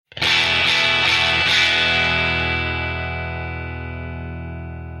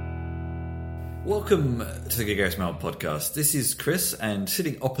Welcome to the Gig Mail podcast. This is Chris, and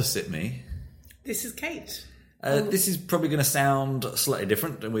sitting opposite me... This is Kate. This is probably going to sound slightly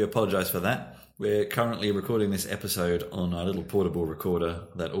different, and we apologise for that. We're currently recording this episode on our little portable recorder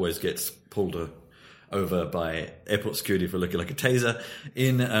that always gets pulled over by airport security for looking like a taser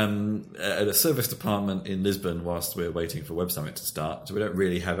in at a service department in Lisbon whilst we're waiting for Web Summit to start. So we don't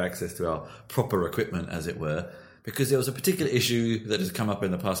really have access to our proper equipment, as it were, because there was a particular issue that has come up in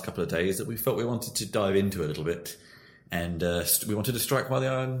the past couple of days that we felt we wanted to dive into a little bit. And we wanted to strike while the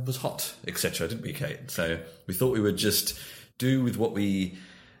iron was hot, etc., didn't we, Kate? So we thought we would just do with what we...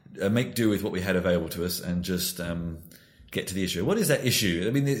 make do with what we had available to us and just get to the issue. What is that issue?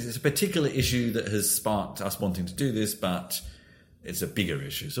 I mean, it's a particular issue that has sparked us wanting to do this, but it's a bigger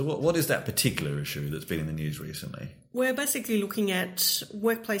issue. So what is that particular issue that's been in the news recently? We're basically looking at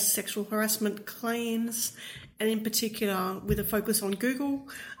workplace sexual harassment claims, and in particular with a focus on Google.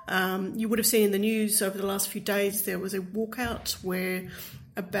 You would have seen in the news over the last few days there was a walkout where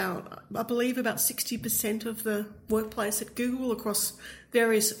I believe about 60% of the workplace at Google across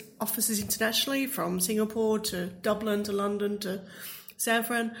various offices internationally, from Singapore to Dublin to London to San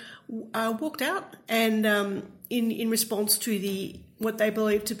Fran, walked out, and in response to what they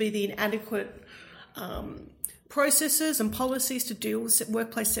believe to be the inadequate processes and policies to deal with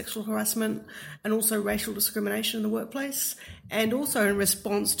workplace sexual harassment and also racial discrimination in the workplace, and also in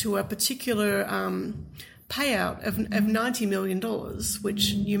response to a particular payout of $90 million,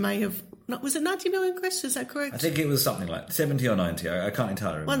 which you may have... Was it 90 million, Chris? Is that correct? I think it was something like 70 or 90. I can't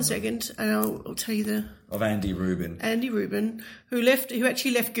entirely remember. 1 second, and I'll tell you the... Of Andy Rubin. Andy Rubin, who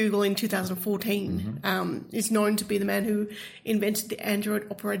actually left Google in 2014, is known to be the man who invented the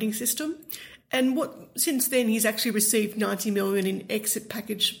Android operating system. And since then, he's actually received 90 million in exit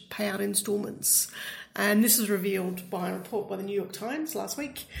package payout installments. And this was revealed by a report by the New York Times last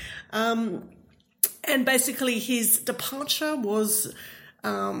week. And basically his departure was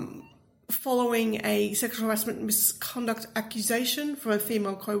following a sexual harassment misconduct accusation from a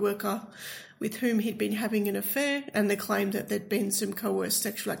female co-worker with whom he'd been having an affair, and they claimed that there'd been some coerced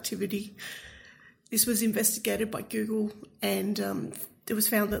sexual activity. This was investigated by Google, and it was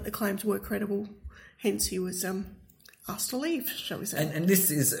found that the claims were credible. Hence, he was asked to leave, shall we say. And this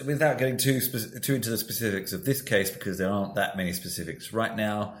is, without getting too into the specifics of this case, because there aren't that many specifics right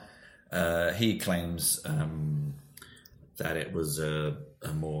now, he claims that it was a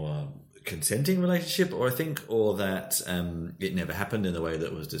more consenting relationship, or that it never happened in the way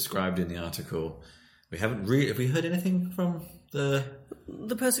that was described in the article. We haven't have we heard anything from the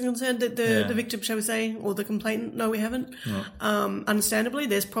person concerned, the victim, shall we say, or the complainant? No, we haven't. No. Understandably,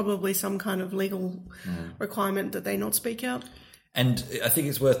 there's probably some kind of legal requirement that they not speak out. And I think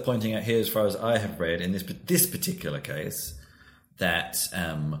it's worth pointing out here, as far as I have read in this particular case, that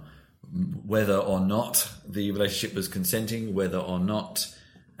whether or not the relationship was consenting, whether or not,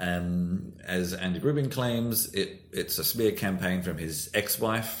 as Andy Rubin claims, it's a smear campaign from his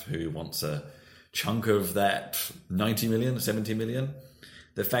ex-wife who wants a chunk of that 90 million, 70 million.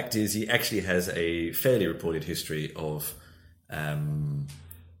 The fact is, he actually has a fairly reported history of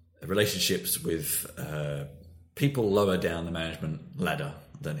relationships with people lower down the management ladder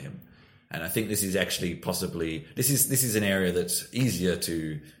than him. And I think this is actually this is an area that's easier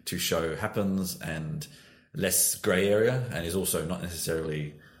to show happens and less grey area, and is also not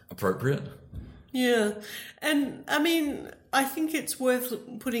necessarily appropriate. Yeah. And I mean, I think it's worth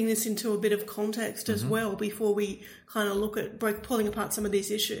putting this into a bit of context as well before we kind of look at pulling apart some of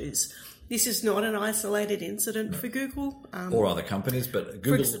these issues. This is not an isolated incident for Google. Or other companies, but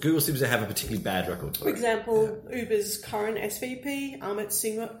Google seems to have a particularly bad record. For example, Uber's current SVP, Amit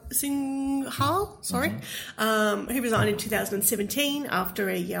Singhal, he resigned in 2017 after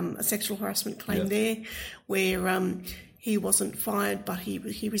a sexual harassment claim there, where he wasn't fired, but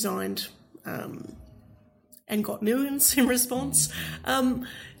he resigned and got millions in response.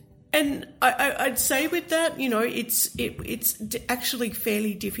 And I'd say with that, it's actually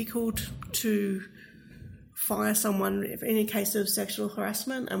fairly difficult to fire someone in a case of sexual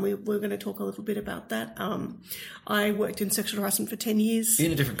harassment, and we're going to talk a little bit about that. I worked in sexual harassment for 10 years.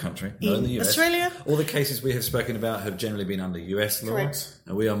 In a different country, not in the US. Australia. All the cases we have spoken about have generally been under US law. Correct.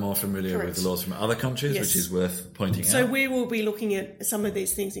 And we are more familiar with the laws from other countries, which is worth pointing out. So we will be looking at some of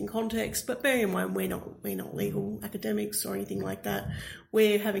these things in context, but bear in mind we're not legal academics or anything like that.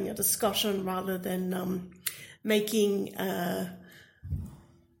 We're having a discussion rather than making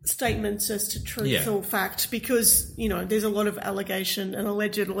statements as to truth or fact, because there's a lot of allegation and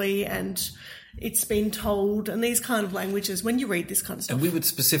allegedly, and it's been told, and these kind of languages when you read this kind of stuff. And we would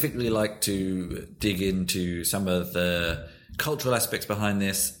specifically like to dig into some of the cultural aspects behind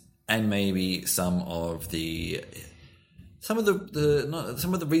this, and maybe some of the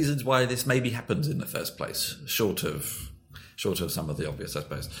reasons why this maybe happens in the first place, short of some of the obvious, I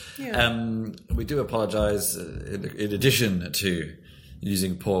suppose. Yeah. We do apologise in addition to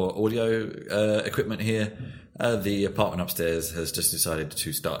using poor audio equipment here. The apartment upstairs has just decided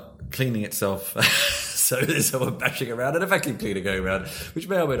to start cleaning itself. So there's someone bashing around and a vacuum cleaner going around, which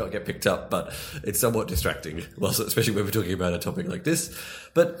may or may not get picked up, but it's somewhat distracting, especially when we're talking about a topic like this.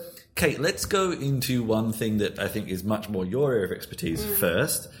 But Kate, let's go into one thing that I think is much more your area of expertise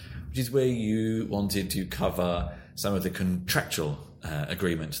first, which is where you wanted to cover some of the contractual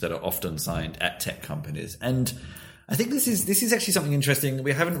agreements that are often signed at tech companies. And I think this is actually something interesting.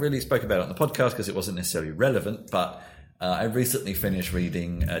 We haven't really spoke about it on the podcast because it wasn't necessarily relevant, but I recently finished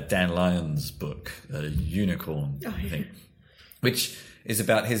reading Dan Lyon's book, Unicorn, I think, which is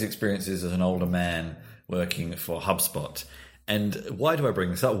about his experiences as an older man working for HubSpot. And why do I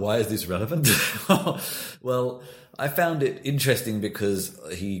bring this up? Why is this relevant? Well, I found it interesting because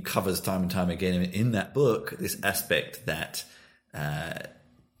he covers time and time again in that book this aspect that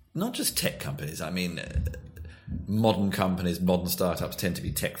not just tech companies, I mean, modern companies, modern startups tend to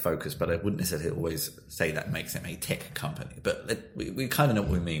be tech focused, but I wouldn't necessarily always say that makes them a tech company. But we kind of know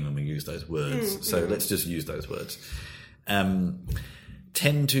what we mean when we use those words. So let's just use those words.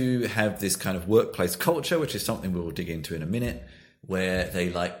 Tend to have this kind of workplace culture, which is something we'll dig into in a minute, where they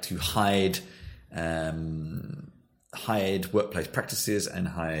like to hide workplace practices and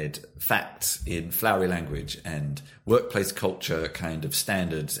hide facts in flowery language and workplace culture kind of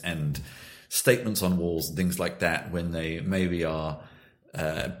standards and statements on walls and things like that, when they maybe are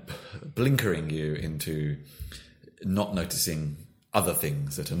blinkering you into not noticing other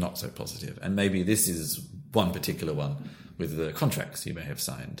things that are not so positive. And maybe this is one particular one with the contracts you may have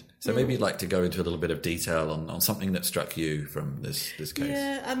signed. So maybe you'd like to go into a little bit of detail on something that struck you from this case.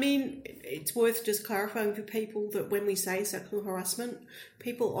 Yeah, I mean, it's worth just clarifying for people that when we say sexual harassment,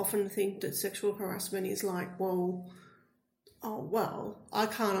 people often think that sexual harassment is like, I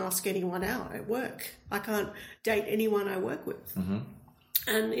can't ask anyone out at work. I can't date anyone I work with. Mm-hmm.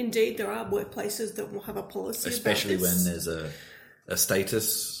 And indeed, there are workplaces that will have a policy especially about this. When there's a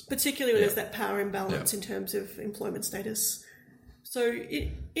status. Particularly when there's that power imbalance in terms of employment status. So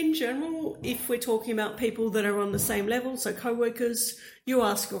in general, if we're talking about people that are on the same level, so co-workers, you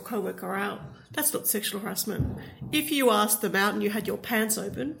ask your co-worker out, that's not sexual harassment. If you asked them out and you had your pants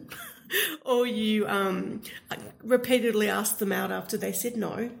open, or you repeatedly asked them out after they said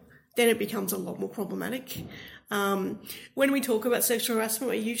no, then it becomes a lot more problematic. When we talk about sexual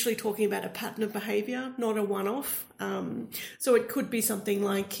harassment, we're usually talking about a pattern of behaviour, not a one-off. So it could be something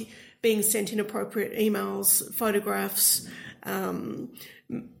like being sent inappropriate emails, photographs.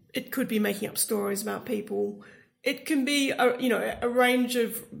 It could be making up stories about people. It can be, a range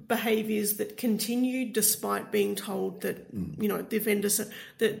of behaviours that continue despite being told that, the offender,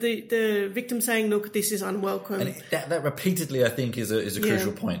 the victim saying, "Look, this is unwelcome." And that repeatedly, I think, is a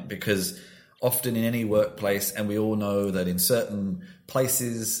crucial point, because often in any workplace, and we all know that in certain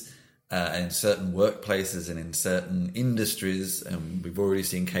places, and in certain workplaces and in certain industries, and we've already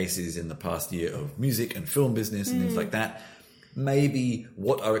seen cases in the past year of music and film business and things like that, maybe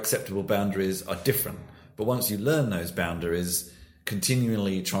what are acceptable boundaries are different. But once you learn those boundaries,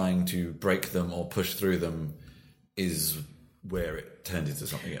 continually trying to break them or push through them is where it turns into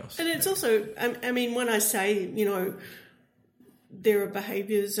something else. And it's also, I mean, when I say, there are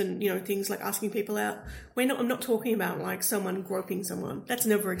behaviours and, things like asking people out, I'm not talking about like someone groping someone. That's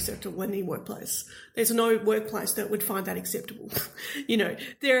never acceptable in any workplace. There's no workplace that would find that acceptable.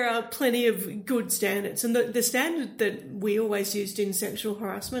 There are plenty of good standards. And the standard that we always used in sexual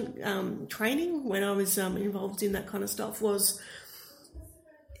harassment training when I was involved in that kind of stuff was,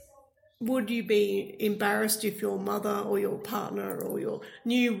 would you be embarrassed if your mother or your partner or your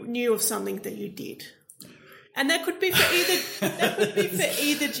knew of something that you did? And that could be for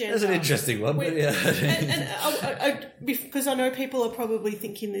either gender. That's an interesting one, but yeah. And because I know people are probably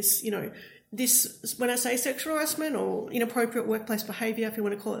thinking this, this, when I say sexual harassment or inappropriate workplace behaviour, if you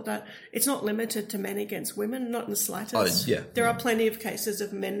want to call it that, it's not limited to men against women, not in the slightest. Oh, yeah. There are plenty of cases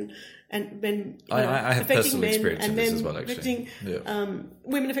of men and men I have affecting personal men experience and in this men as well, actually.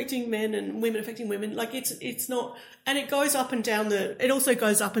 Women affecting men and women affecting women. Like it's not, and it goes up and down it also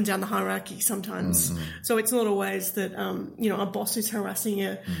goes up and down the hierarchy sometimes. Mm-hmm. So it's not always that, a boss is harassing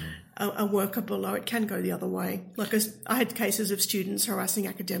a worker below. It can go the other way. Like I had cases of students harassing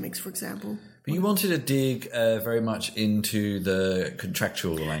academics, for example. But you wanted to dig very much into the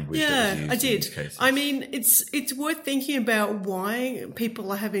contractual language that was used I did. in these cases. I mean, it's worth thinking about why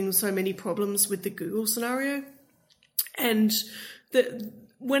people are having so many problems with the Google scenario. And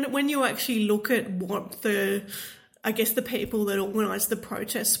when you actually look at what the people that organised the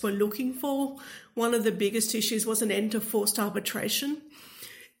protests were looking for, one of the biggest issues was an end to forced arbitration.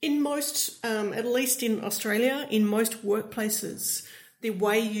 In most, at least in Australia, in most workplaces, the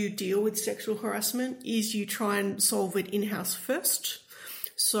way you deal with sexual harassment is you try and solve it in-house first.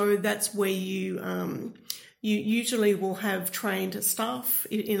 So that's where you usually will have trained staff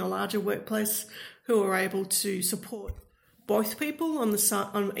in a larger workplace who are able to support both people on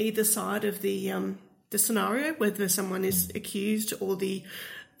either side of the scenario, whether someone is accused or the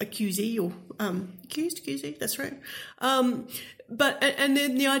accusee or accusee. That's right. But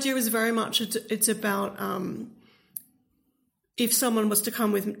then the idea is very much it's about if someone was to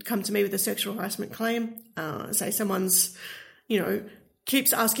come to me with a sexual harassment claim, say someone's,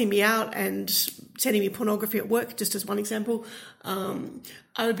 keeps asking me out and sending me pornography at work, just as one example,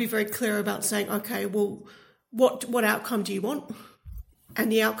 I would be very clear about saying, okay, well, what outcome do you want?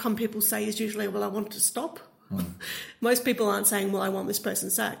 And the outcome people say is usually, well, I want it to stop. Most people aren't saying, well, I want this person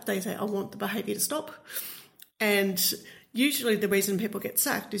sacked. They say, I want the behaviour to stop. And usually the reason people get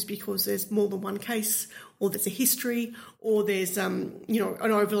sacked is because there's more than one case, or there's a history, or there's, an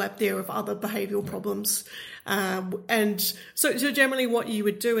overlap there of other behavioural problems. And so generally what you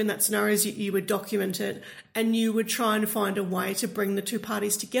would do in that scenario is you would document it, and you would try and find a way to bring the two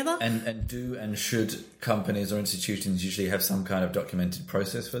parties together. And should companies or institutions usually have some kind of documented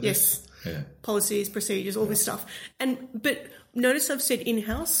process for this? Yes. Yeah. Policies, procedures, all this stuff. But notice I've said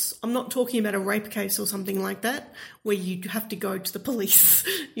in-house. I'm not talking about a rape case or something like that where you have to go to the police.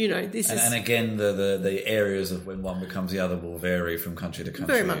 And again, the areas of when one becomes the other will vary from country to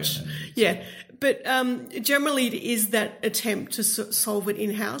country. Very much, yeah. But generally it is that attempt to solve it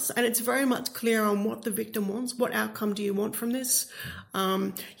in-house, and it's very much clear on what the victim wants. What outcome do you want from this?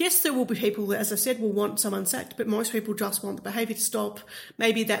 Yes, there will be people that, as I said, will want someone sacked, but most people just want the behaviour to stop.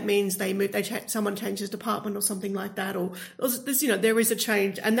 Maybe that means someone changes department or something like that, or there is a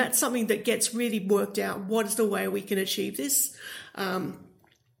change, and that's something that gets really worked out. What is the way we can achieve this? And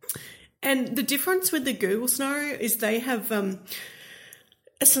the difference with the Google scenario is they have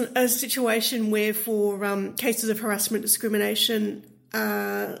a situation where for cases of harassment discrimination,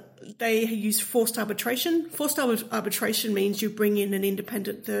 they use forced arbitration. Forced arbitration means you bring in an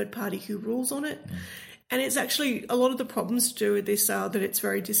independent third party who rules on it. And it's actually, a lot of the problems to do with this are that it's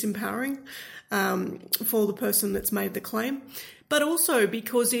very disempowering for the person that's made the claim. But also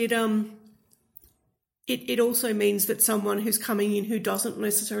because it also means that someone who's coming in who doesn't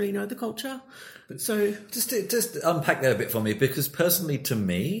necessarily know the culture. So just unpack that a bit for me, because personally to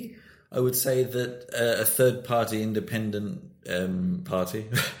me, I would say that a third party independent party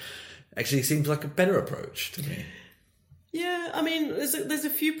actually seems like a better approach to me. Yeah, I mean, there's a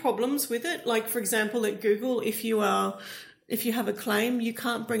few problems with it. Like, for example, at Google, if you have a claim, you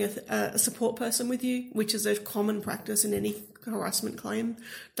can't bring a support person with you, which is a common practice in any harassment claim,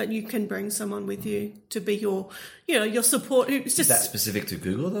 that you can bring someone with you to be your support. Is that specific to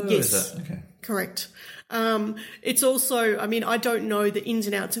Google though? Yes. Or is that, okay. Correct. It's also, I mean, I don't know the ins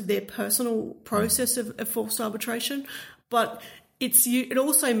and outs of their personal process of forced arbitration, but it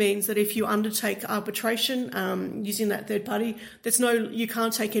also means that if you undertake arbitration using that third party, you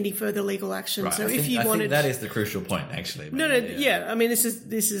can't take any further legal action. Right. So I think that is the crucial point, actually. Yeah. I mean, this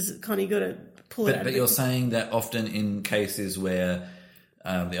is kind of, you got to pull it out. But you're saying that often in cases where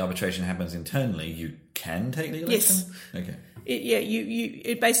the arbitration happens internally, you can take legal action? Okay.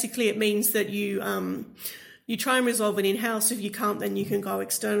 It means that you try and resolve it in-house. If you can't, then you can go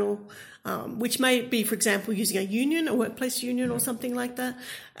external, which may be, for example, using a union, a workplace union or something like that,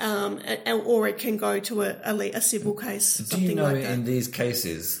 or it can go to a civil case, something like that. In these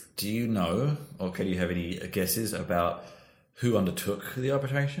cases, do you know, or can you have any guesses about who undertook the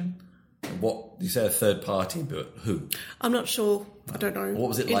arbitration? What you say, a third party, but who? I'm not sure. I don't know. What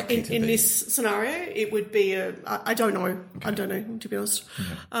was it likely to be? In this scenario, it would be I don't know. Okay. I don't know, to be honest.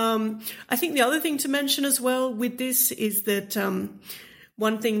 Okay. I think the other thing to mention as well with this is that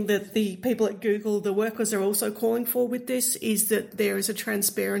one thing that the people at Google, the workers, are also calling for with this is that there is a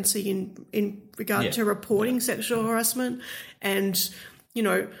transparency in regard to reporting sexual harassment and,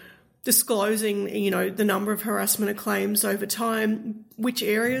 disclosing, the number of harassment claims over time, which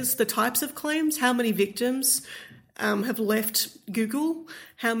areas, the types of claims, how many victims have left Google,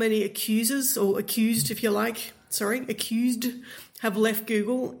 how many accusers, or accused, if you like, accused have left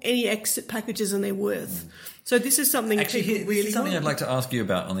Google, any exit packages and their worth. So this is something people really something I'd like to ask you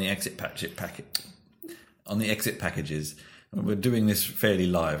about on the exit packet. On the exit packages. We're doing this fairly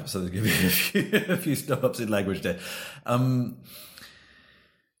live, so there's going to be a few stop-ups in language there.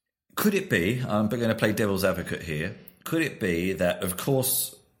 Could it be, I'm going to play devil's advocate here, could it be that, of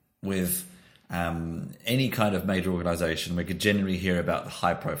course, with any kind of major organisation, we could generally hear about the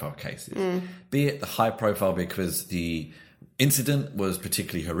high-profile cases, be it the high-profile because the incident was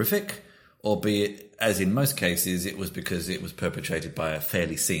particularly horrific, or be it, as in most cases, it was because it was perpetrated by a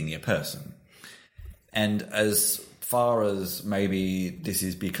fairly senior person. And as far as maybe this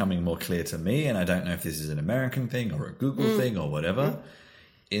is becoming more clear to me, and I don't know if this is an American thing or a Google thing or whatever,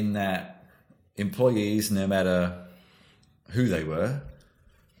 in that employees, no matter who they were,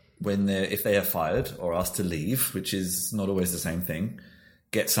 if they are fired or asked to leave, which is not always the same thing,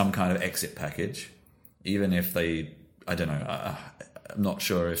 get some kind of exit package, even if they, I don't know, I'm not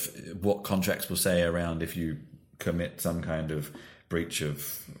sure what contracts will say around if you commit some kind of breach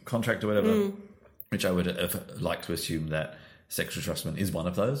of contract or whatever, which I would have liked to assume that sexual harassment is one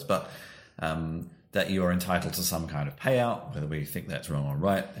of those, but that you are entitled to some kind of payout. Whether we think that's wrong or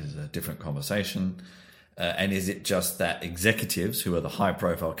right is a different conversation. And is it just that executives, who are the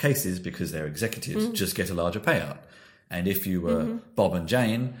high-profile cases because they're executives, just get a larger payout? And if you were Bob and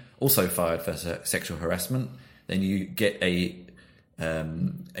Jane, also fired for sexual harassment, then you get a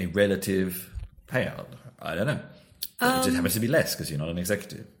relative payout. I don't know. It just happens to be less because you're not an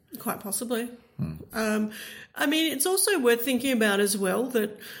executive. Quite possibly. I mean, it's also worth thinking about as well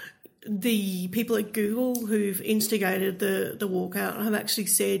that the people at Google who've instigated the walkout have actually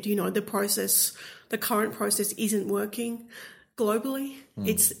said, the current process isn't working globally.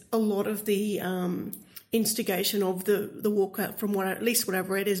 It's a lot of the instigation of the walkout, from at least what I've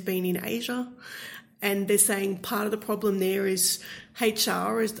read, has been in Asia. And they're saying part of the problem there is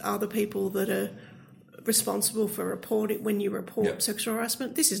HR are the people that are responsible for reporting when you report sexual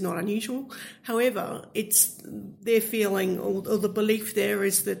harassment. This is not unusual. However, it's their feeling or the belief there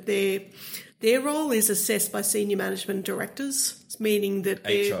is that their role is assessed by senior management directors, meaning that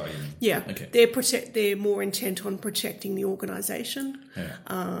they're more intent on protecting the organisation.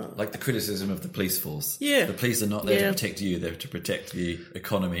 Yeah. Like the criticism of the police force. Yeah. The police are not there to protect you, they're to protect the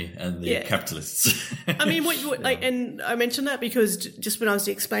economy and the capitalists. I mean, and I mentioned that because just when I was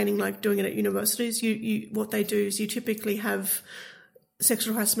explaining, doing it at universities, what they do is you typically have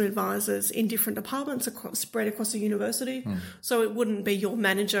sexual harassment advisors in different departments spread across the university. So it wouldn't be your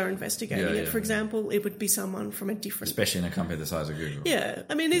manager investigating it, for example. It would be someone from a different... Especially in a company the size of Google. Yeah.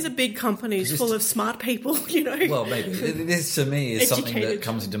 I mean, these are big companies full of smart people, Well, maybe. This, to me, is something that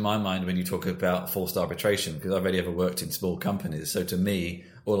comes into my mind when you talk about forced arbitration, because I've only ever worked in small companies. So to me,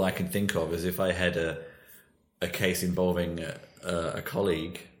 all I can think of is if I had a case involving a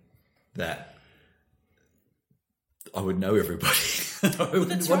colleague that I would know everybody. I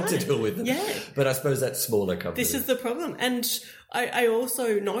wouldn't want to deal with them. Yeah. But I suppose that's smaller companies. This is the problem. And I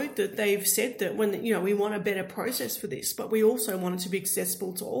also note that they've said that when, we want a better process for this, but we also want it to be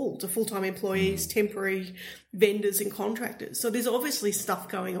accessible to all, to full-time employees, temporary vendors and contractors. So there's obviously stuff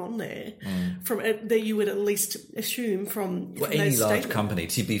going on there that you would at least assume from any large company,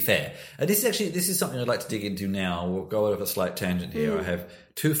 to be fair. And this is something I'd like to dig into now. We'll go out of a slight tangent here. I have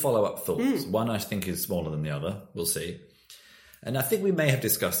two follow-up thoughts. One I think is smaller than the other. We'll see. And I think we may have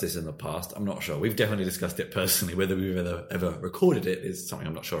discussed this in the past. I'm not sure. We've definitely discussed it personally. Whether we've ever recorded it is something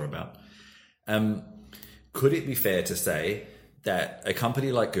I'm not sure about. Could it be fair to say that a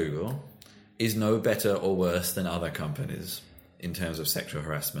company like Google is no better or worse than other companies in terms of sexual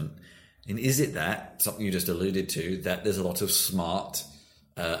harassment? And is it that, something you just alluded to, that there's a lot of smart,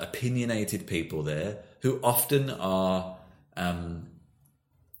 opinionated people there who often are...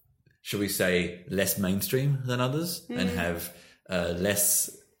 shall we say, less mainstream than others and have less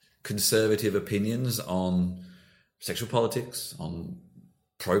conservative opinions on sexual politics, on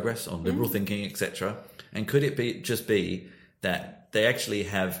progress, on liberal thinking, etc. And could it be that they actually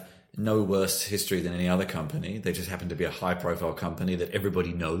have no worse history than any other company? They just happen to be a high-profile company that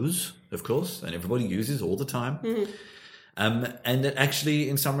everybody knows, of course, and everybody uses all the time. And that actually,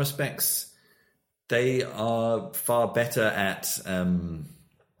 in some respects, they are far better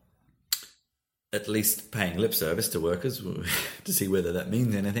at least paying lip service to workers to see whether that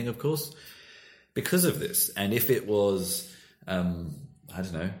means anything, of course, because of this. And if it was,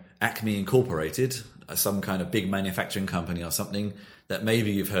 Acme Incorporated, some kind of big manufacturing company or something that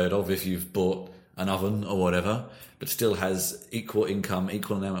maybe you've heard of if you've bought an oven or whatever, but still has equal income,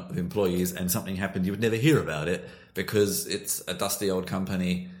 equal amount of employees, and something happened, you would never hear about it because it's a dusty old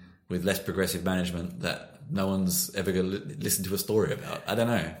company with less progressive management that no one's ever going to listen to a story about. I don't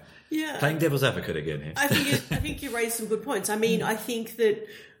know. Yeah. Playing devil's advocate again here. I think you raised some good points. I mean, I think that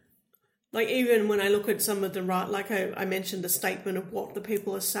Like, even when I look at some of the like I mentioned the statement of what the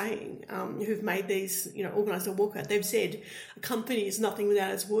people are saying, who've made these, organised a walkout. They've said a company is nothing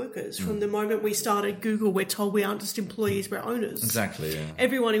without its workers. From the moment we started Google, we're told we aren't just employees, we're owners. Exactly, yeah.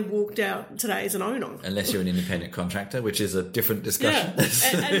 Everyone who walked out today is an owner. Unless you're an independent contractor, which is a different discussion.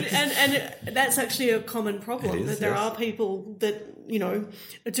 Yeah. and that's actually a common problem, It is, that there yes. are people that,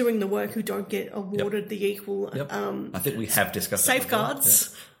 are doing the work who don't get awarded the equal I think we have discussed that before.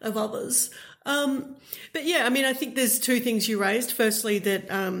 safeguards of others. But yeah, I mean, I think there's two things you raised. Firstly, that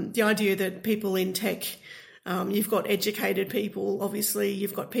the idea that people in tech, you've got educated people, obviously,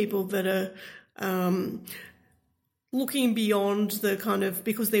 you've got people that are looking beyond the kind of,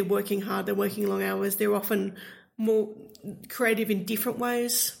 because they're working hard, they're working long hours, they're often more creative in different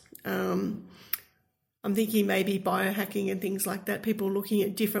ways. I'm thinking maybe biohacking and things like that, people looking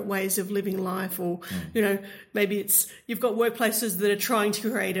at different ways of living life, or, maybe it's, you've got workplaces that are trying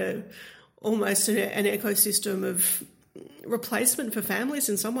to create almost an ecosystem of replacement for families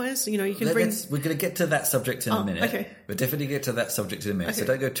in some ways. You can bring... We're going to get to that subject in a minute. Okay. We'll definitely get to that subject in a minute. Okay. So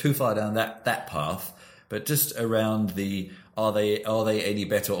don't go too far down that path, but just around are they any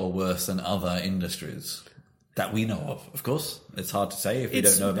better or worse than other industries that we know of course. It's hard to say if you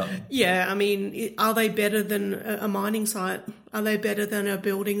don't know about them. Yeah, I mean, are they better than a mining site? Are they better than a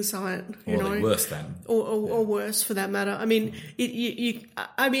building site? Or are they worse than? Or worse, for that matter. I mean,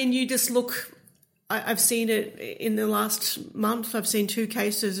 you just look... I've seen it in the last month. I've seen two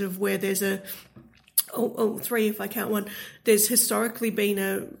cases of where there's three if I count one. There's historically been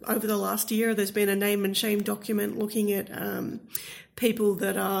over the last year, there's been a name and shame document looking at people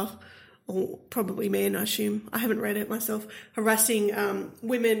that are, or probably men, I assume, I haven't read it myself, harassing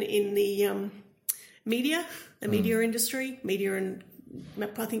women in the media industry, media and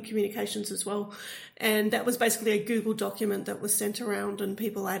I think communications as well. And that was basically a Google document that was sent around and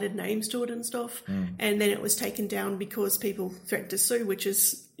people added names to it and stuff. And then it was taken down because people threatened to sue, which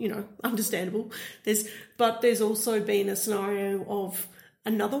is, understandable. There's also been a scenario of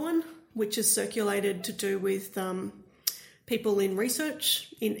another one, which is circulated to do with people in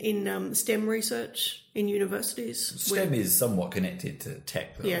research, in STEM research in universities. STEM is somewhat connected to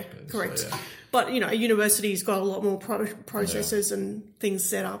tech, though. Yeah, correct. So, yeah. But, a university's got a lot more processes and things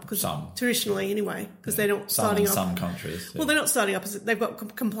set up, because traditionally anyway, because they're not starting up. Some countries. Yeah. Well, they're not starting up they've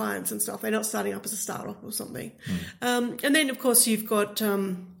got compliance and stuff. They're not starting up as a startup or something. And then, of course, you've got,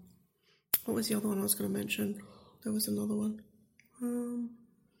 what was the other one I was going to mention? There was another one.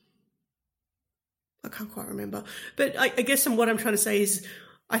 I can't quite remember. But I guess what I'm trying to say is,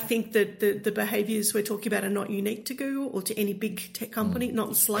 I think that the behaviours we're talking about are not unique to Google or to any big tech company, not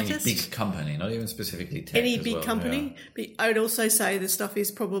the slightest. Any big company, not even specifically tech. Any as big well, company. yeah. But I would also say this stuff is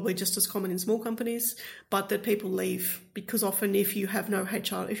probably just as common in small companies, but that people leave because often if you have no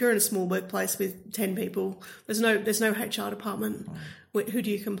HR, if you're in a small workplace with 10 people, there's no HR department. Who do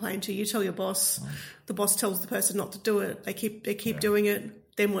you complain to? You tell your boss. The boss tells the person not to do it. They keep doing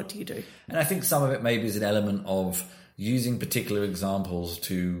it. Then what do you do? And I think some of it maybe is an element of using particular examples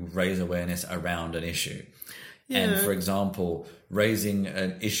to raise awareness around an issue. Yeah. And for example, raising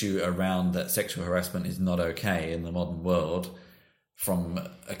an issue around that sexual harassment is not okay in the modern world from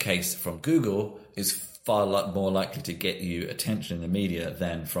a case from Google is far more likely to get you attention in the media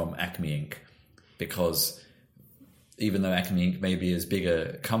than from Acme Inc. Because even though Acme Inc. may be as big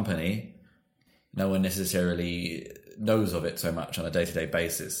a company, no one necessarily knows of it so much on a day-to-day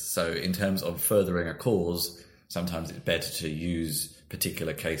basis. So in terms of furthering a cause, sometimes it's better to use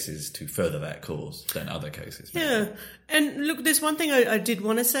particular cases to further that cause than other cases. Maybe. Yeah. And look, there's one thing I did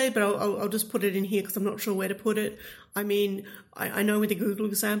want to say, but I'll just put it in here because I'm not sure where to put it. I mean, I know with the Google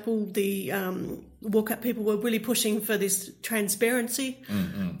example, the Walkout people were really pushing for this transparency.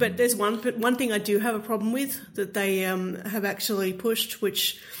 But there's one thing I do have a problem with that they have actually pushed,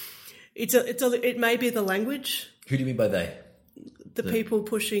 which it may be the language. Who do you mean by they? The people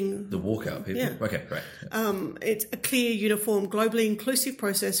pushing... The Walkout people? Yeah. Okay, great. Yeah. It's a clear, uniform, globally inclusive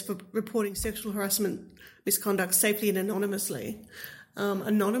process for reporting sexual harassment misconduct safely and anonymously.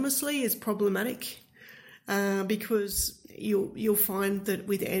 Anonymously is problematic because you'll find that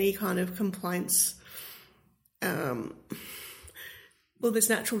with any kind of complaints...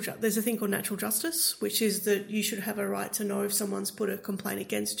 there's a thing called natural justice, which is that you should have a right to know if someone's put a complaint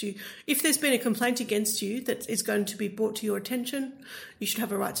against you. If there's been a complaint against you that is going to be brought to your attention, you should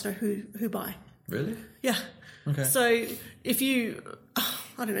have a right to know who by. Really? Yeah. Okay. So if you,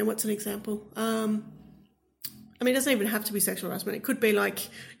 I don't know, what's an example? I mean, it doesn't even have to be sexual harassment. It could be like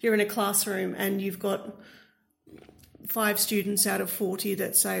you're in a classroom and you've got 5 students out of 40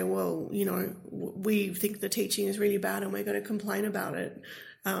 that say, well, we think the teaching is really bad and we're going to complain about it.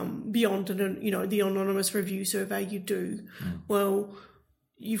 beyond the anonymous review survey you do. Well,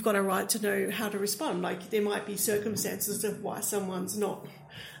 you've got a right to know how to respond. Like, there might be circumstances of why someone's not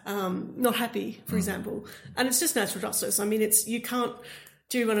happy, for example, and it's just natural justice. I mean, you can't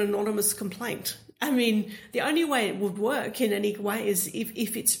do an anonymous complaint. I mean, the only way it would work in any way is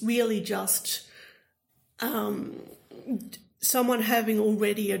if it's really just someone having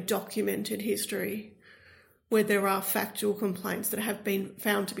already a documented history where there are factual complaints that have been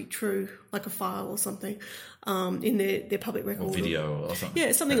found to be true, like a file or something, in their public record. Or video or something.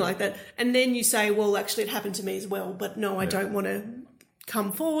 Yeah, something like that. And then you say, well, actually it happened to me as well, but no, I don't want to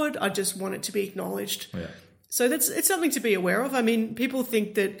come forward. I just want it to be acknowledged. Yeah. So it's something to be aware of. I mean, people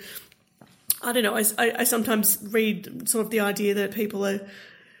think that, I don't know, I sometimes read sort of the idea that people are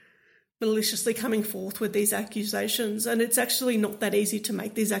maliciously coming forth with these accusations, and it's actually not that easy to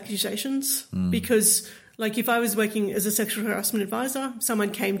make these accusations because, like, if I was working as a sexual harassment advisor,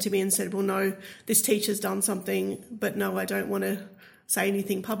 someone came to me and said, well, no, this teacher's done something, but no, I don't want to say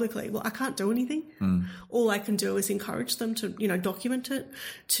anything publicly. Well, I can't do anything. All I can do is encourage them to, document it,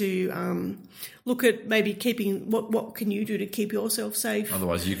 to look at maybe keeping, what can you do to keep yourself safe?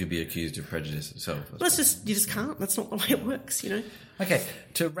 Otherwise you could be accused of prejudice itself. Well, you just can't. That's not the way it works, Okay,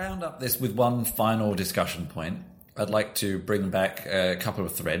 to round up this with one final discussion point, I'd like to bring back a couple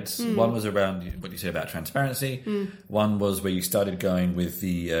of threads. One was around what you said about transparency. One was where you started going with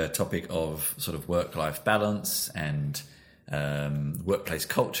the topic of sort of work-life balance and workplace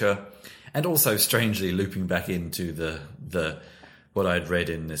culture, and also strangely looping back into the what I'd read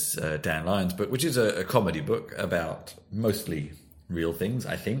in this Dan Lyons book, which is a comedy book about mostly real things.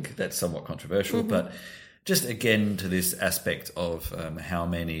 I think that's somewhat controversial, but just again to this aspect of how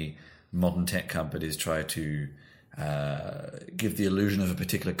many modern tech companies try to give the illusion of a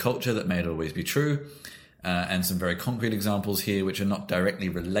particular culture that may not always be true. And some very concrete examples here, which are not directly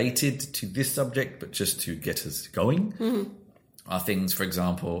related to this subject, but just to get us going, are things, for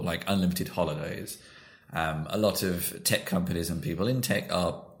example, like unlimited holidays. A lot of tech companies and people in tech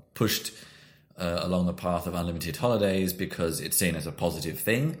are pushed along the path of unlimited holidays because it's seen as a positive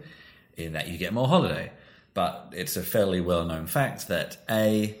thing in that you get more holiday. But it's a fairly well-known fact that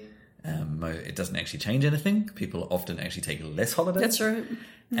it doesn't actually change anything. People often actually take less holidays. That's right.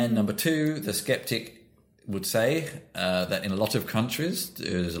 And number two, the skeptic would say that in a lot of countries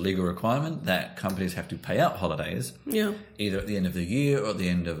there's a legal requirement that companies have to pay out holidays either at the end of the year or at the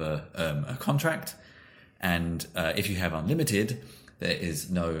end of a contract. And if you have unlimited, there is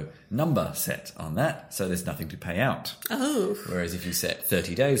no number set on that, so there's nothing to pay out. Oh. Whereas if you set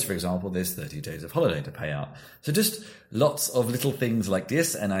 30 days, for example, there's 30 days of holiday to pay out. So just lots of little things like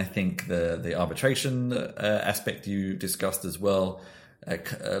this, and I think the arbitration aspect you discussed as well.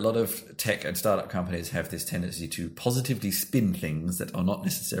 A lot of tech and startup companies have this tendency to positively spin things that are not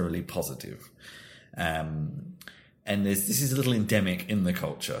necessarily positive. And this is a little endemic in the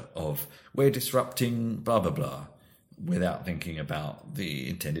culture of we're disrupting blah, blah, blah, without thinking about the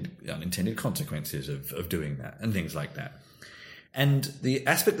unintended consequences of doing that and things like that. And the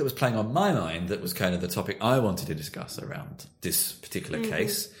aspect that was playing on my mind that was kind of the topic I wanted to discuss around this particular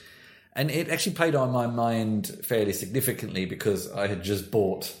case, and it actually played on my mind fairly significantly because I had just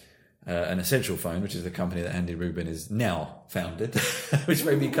bought an Essential Phone, which is the company that Andy Rubin is now founded, which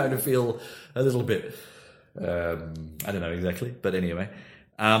made me kind of feel a little bit, I don't know exactly, but anyway,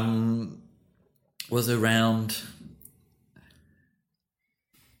 was around,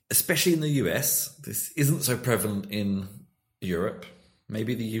 especially in the US, this isn't so prevalent in Europe,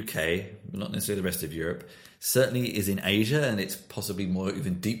 maybe the UK, but not necessarily the rest of Europe, certainly is in Asia, and it's possibly more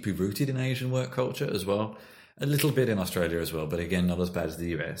even deeply rooted in Asian work culture as well, a little bit in Australia as well, but again, not as bad as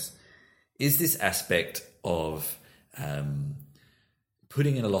the US, is this aspect of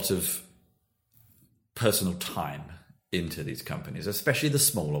putting in a lot of personal time into these companies, especially the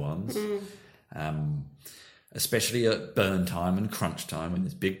smaller ones, especially at burn time and crunch time when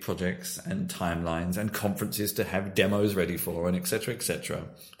there's big projects and timelines and conferences to have demos ready for and et cetera, et cetera.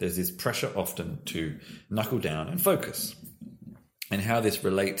 There's this pressure often to knuckle down and focus. And how this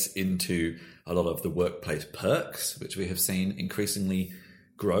relates into a lot of the workplace perks, which we have seen increasingly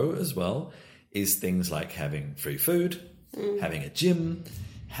grow as well, is things like having free food, having a gym,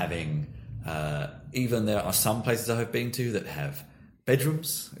 having even there are some places I have been to that have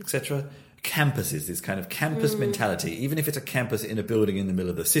bedrooms, etc. Campuses, this kind of campus mentality, even if it's a campus in a building in the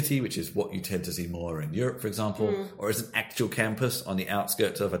middle of the city, which is what you tend to see more in Europe, for example, or as an actual campus on the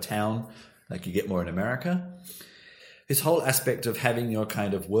outskirts of a town, like you get more in America. This whole aspect of having your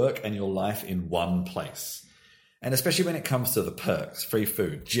kind of work and your life in one place. And especially when it comes to the perks, free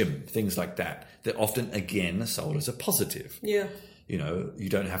food, gym, things like that, they're often, again, sold as a positive. Yeah. You know, you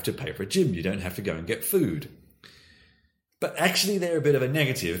don't have to pay for a gym. You don't have to go and get food. But actually, they're a bit of a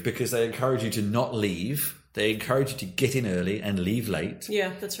negative because they encourage you to not leave. They encourage you to get in early and leave late.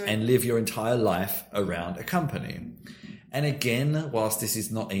 Yeah, that's right. And live your entire life around a company. And again, whilst this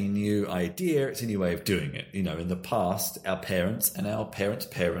is not a new idea, it's a new way of doing it. You know, in the past, our parents and our parents'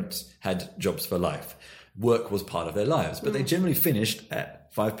 parents had jobs for life. Work was part of their lives, but they generally finished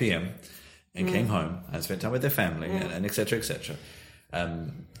at 5 p.m. and came home and spent time with their family and et cetera, et cetera.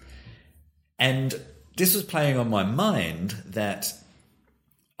 And this was playing on my mind that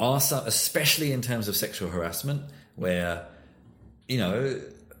also, especially in terms of sexual harassment, where, you know,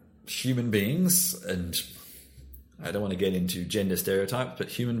 human beings, and I don't want to get into gender stereotypes, but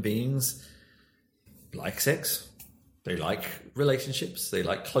human beings like sex. They like relationships. They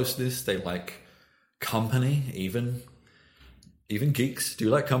like closeness. They like company. Even geeks do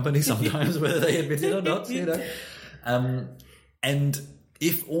like company sometimes, whether they admit it or not, you know. And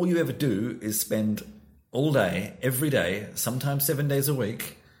if all you ever do is spend all day, every day, sometimes 7 days a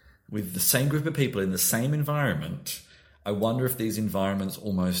week, with the same group of people in the same environment, I wonder if these environments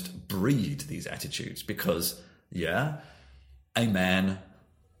almost breed these attitudes. Because, yeah, a man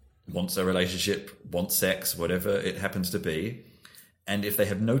wants a relationship, wants sex, whatever it happens to be, and if they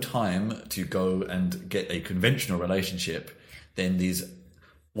have no time to go and get a conventional relationship, then these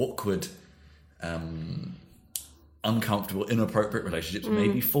awkward, uncomfortable, inappropriate relationships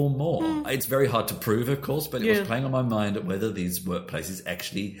maybe form more. It's very hard to prove, of course, but it was playing on my mind whether these workplaces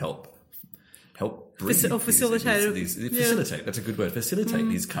actually help breed facilitate. Facilitate. That's a good word. Facilitate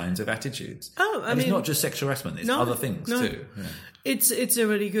these kinds of attitudes. Oh, I mean, it's not just sexual harassment. There's other things too. Yeah. It's a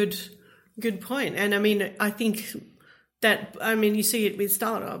really good point. And I mean, I think that, I mean, you see it with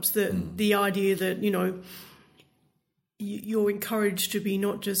startups, that the idea that, you know, you're encouraged to be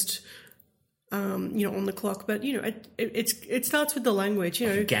not just you know, on the clock, but you know, it starts with the language, you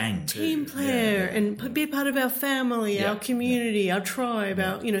know, gang, team player, and be a part of our family, our community, our tribe,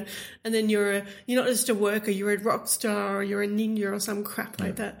 our, you know, and then you're not just a worker, you're a rock star, or you're a ninja, or some crap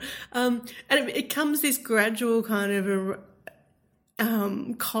like that. And it comes this gradual kind of a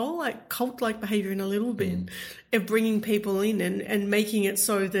cult-like behavior in a little bit of bringing people in and making it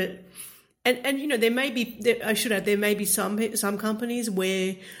so that, and you know, there may be some companies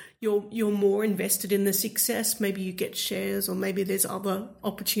where you're more invested in the success. Maybe you get shares, or maybe there's other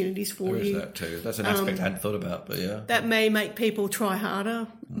opportunities for you. That too. That's an aspect I hadn't thought about, but yeah. That may make people try harder,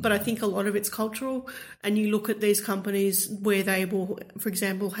 but I think a lot of it's cultural. And you look at these companies where they will, for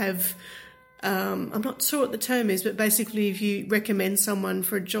example, have, I'm not sure what the term is, but basically if you recommend someone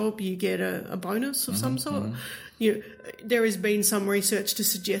for a job, you get a bonus of some sort. There has been some research to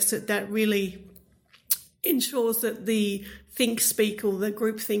suggest that really ensures that the speak or the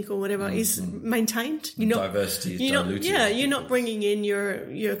group think or whatever is maintained. Diversity is diluted. You're not bringing in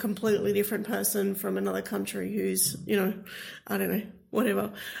your completely different person from another country who's, you know, I don't know,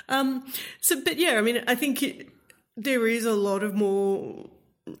 whatever. But yeah, I mean, I think there is a lot of more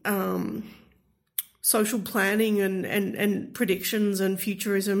social planning and predictions and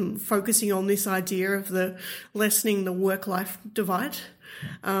futurism focusing on this idea of the lessening the work-life divide.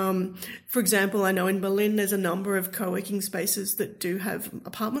 For example, I know in Berlin there's a number of co-working spaces that do have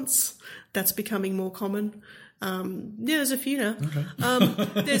apartments. That's becoming more common. There's a few now.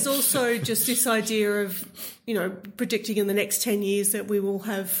 Okay. There's also just this idea of, you know, predicting in the next 10 years that we will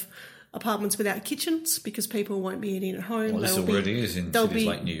have apartments without kitchens because people won't be eating at home. Well, this already is in cities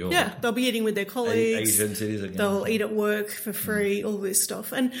like New York. Yeah, they'll be eating with their colleagues. Asian cities again. They'll eat at work for free, all this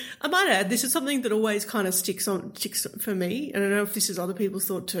stuff. And I might add, this is something that always kind of sticks for me. I don't know if this is other people's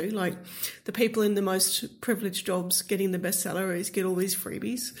thought too. Like the people in the most privileged jobs getting the best salaries get all these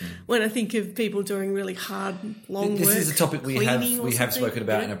freebies. When I think of people doing really hard, long work. This is a topic we have spoken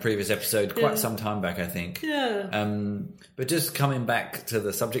about in a previous episode quite some time back, I think. Yeah. But just coming back to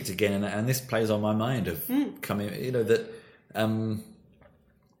the subject again, and this plays on my mind of coming, you know, that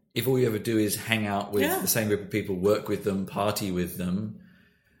if all you ever do is hang out with the same group of people, work with them, party with them,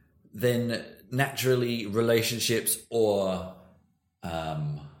 then naturally relationships or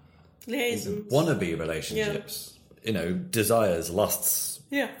wannabe relationships, you know, desires, lusts,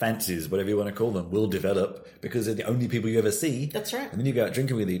 fancies, whatever you want to call them, will develop because they're the only people you ever see. That's right. And then you go out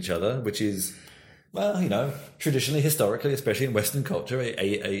drinking with each other, which is, well, you know, traditionally, historically, especially in Western culture,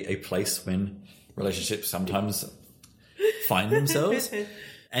 a place when relationships sometimes find themselves.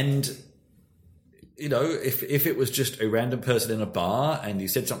 And, you know, if it was just a random person in a bar and you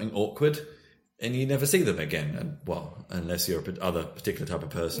said something awkward and you never see them again, and, well, unless you're other particular type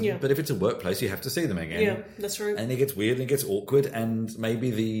of person. But if it's a workplace, you have to see them again. Yeah, that's right. And it gets weird and it gets awkward, and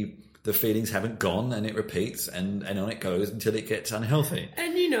maybe the feelings haven't gone, and it repeats, and on it goes until it gets unhealthy.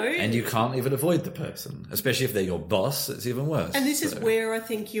 And and you can't even avoid the person, especially if they're your boss. It's even worse. And this is where I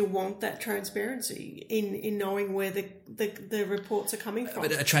think you want that transparency in knowing where the reports are coming from.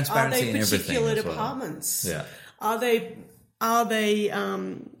 But a transparency in everything. Are they particular as well. departments? Yeah. Are they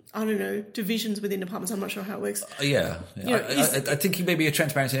I don't know, divisions within departments? I'm not sure how it works. Yeah. I think you may be a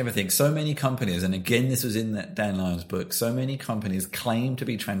transparency in everything. So many companies, and again, this was in that Dan Lyon's book, so many companies claim to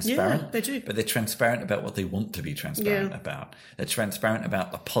be transparent. Yeah, they do. But they're transparent about what they want to be transparent about. They're transparent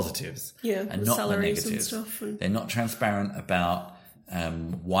about the positives and not the negatives. And stuff They're not transparent about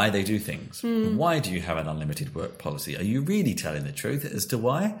why they do things. Why do you have an unlimited work policy? Are you really telling the truth as to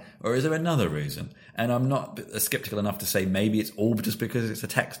why? Or is there another reason? And I'm not skeptical enough to say maybe it's all just because it's a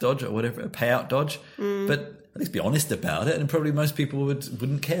tax dodge or whatever, a payout dodge. But at least be honest about it. And probably most people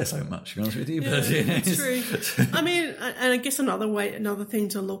wouldn't care so much, to be honest with you. But, that's true. I mean, and I guess another thing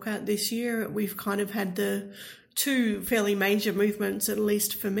to look at this year, we've kind of had the two fairly major movements, at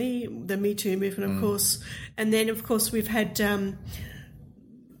least for me, the Me Too movement, of course. And then, of course, we've had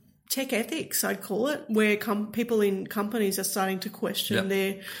tech ethics, I'd call it, where people in companies are starting to question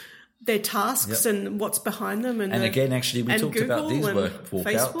their tasks and what's behind them. And again, actually, we talked Google about these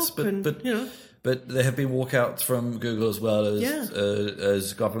walkouts, but there have been walkouts from Google as well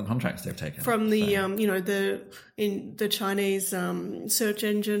as government contracts they've taken. From the the Chinese search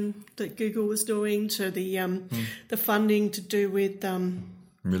engine that Google was doing to the funding to do with some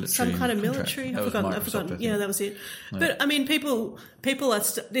kind of military. I've forgotten. Yeah, that was it. Yeah. But I mean, people are.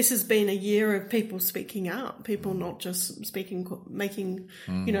 This has been a year of people speaking out. People not just making,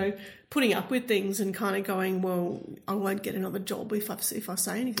 putting up with things and kind of going, well, I won't get another job if I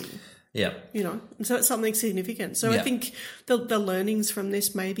say anything. Yeah. And so it's something significant. So I think the learnings from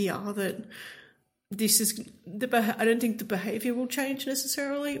this maybe are that this is I don't think the behaviour will change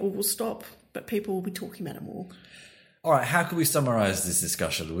necessarily or will stop, but people will be talking about it more. All right, how can we summarise this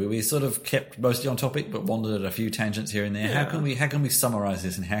discussion? We sort of kept mostly on topic, but wandered at a few tangents here and there. Yeah. How can we summarise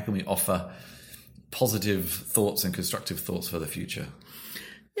this, and how can we offer positive thoughts and constructive thoughts for the future?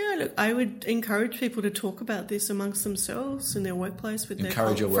 Yeah, look, I would encourage people to talk about this amongst themselves in their workplace with their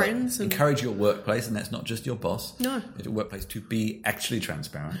friends. Encourage your workplace, and that's not just your boss. No. Your workplace to be actually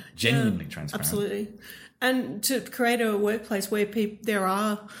transparent, genuinely transparent. Absolutely. And to create a workplace where there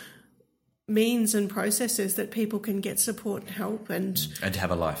are means and processes that people can get support and help and to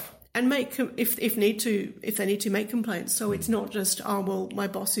have a life and make if they need to make complaints. So it's not just my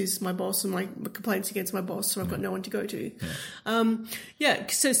boss is my boss and my complaints against my boss, so I've got no one to go to.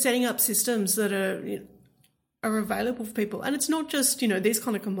 So setting up systems that are available for people, and it's not just these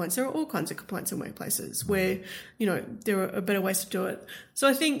kind of complaints. There are all kinds of complaints in workplaces where there are better ways to do it. So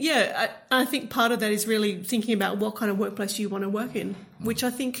I think I think part of that is really thinking about what kind of workplace you want to work in, which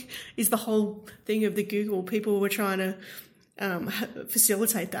I think is the whole thing of the Google. People were trying to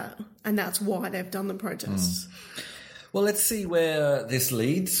facilitate that, and that's why they've done the protests. Well, let's see where this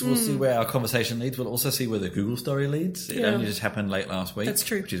leads. We'll see where our conversation leads. We'll also see where the Google story leads. It only just happened late last week. That's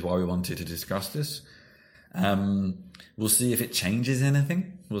true. Which is why we wanted to discuss this. We'll see if it changes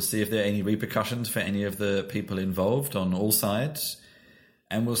anything. We'll see if there are any repercussions for any of the people involved on all sides.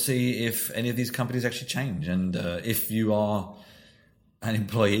 And we'll see if any of these companies actually change. And if you are an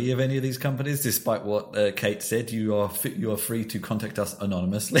employee of any of these companies, despite what Kate said, you are free to contact us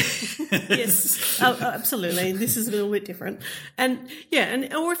anonymously. Yes, absolutely. This is a little bit different,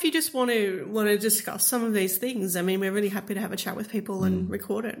 or if you just want to discuss some of these things, I mean, we're really happy to have a chat with people and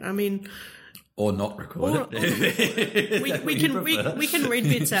record it. I mean, or not record it. We can read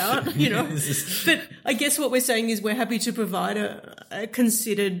bits out, But I guess what we're saying is we're happy to provide a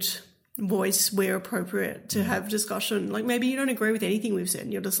considered voice where appropriate to have discussion. Like maybe you don't agree with anything we've said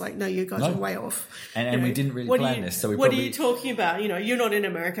and you're just like, no, you guys are way off. And we didn't really plan this. So what are you talking about? You're not in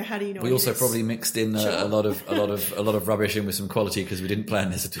America. How do you know? We also probably mixed in a lot of rubbish in with some quality because we didn't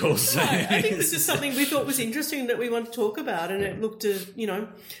plan this at all. So. No, I think this is something we thought was interesting that we want to talk about, and it looked at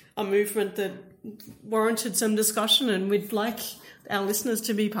a movement that warranted some discussion, and we'd like our listeners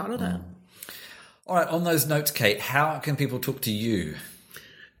to be part of that. All right. On those notes, Kate, how can people talk to you?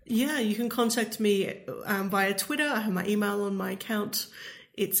 Yeah, you can contact me via Twitter. I have my email on my account.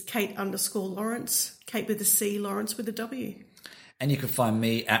 It's Kate_Lawrence, Kate with a C, Lawrence with a W. And you can find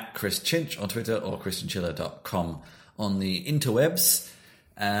me at Chris Chinch on Twitter or christianchiller.com on the interwebs.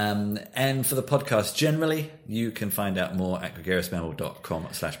 And for the podcast generally, you can find out more at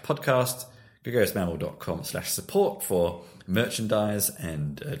gregariousmammal.com/podcast, gregariousmammal.com/support for merchandise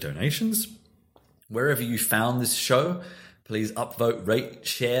and donations. Wherever you found this show, please upvote, rate,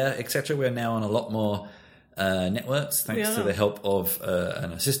 share, etc. We're now on a lot more networks, thanks to the help of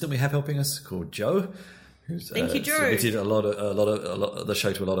an assistant we have helping us called Joe, who's Thank you, Joe. submitted a lot of the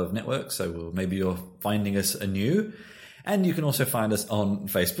show to a lot of networks. So maybe you're finding us anew. And you can also find us on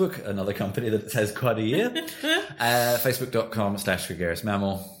Facebook, another company that has quite a year, facebook.com/gregarious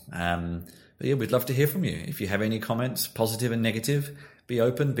mammal. But yeah, we'd love to hear from you. If you have any comments, positive and negative, be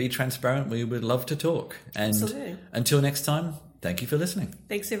open, be transparent. We would love to talk. And Absolutely. Until next time, thank you for listening.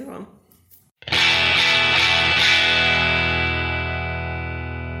 Thanks, everyone.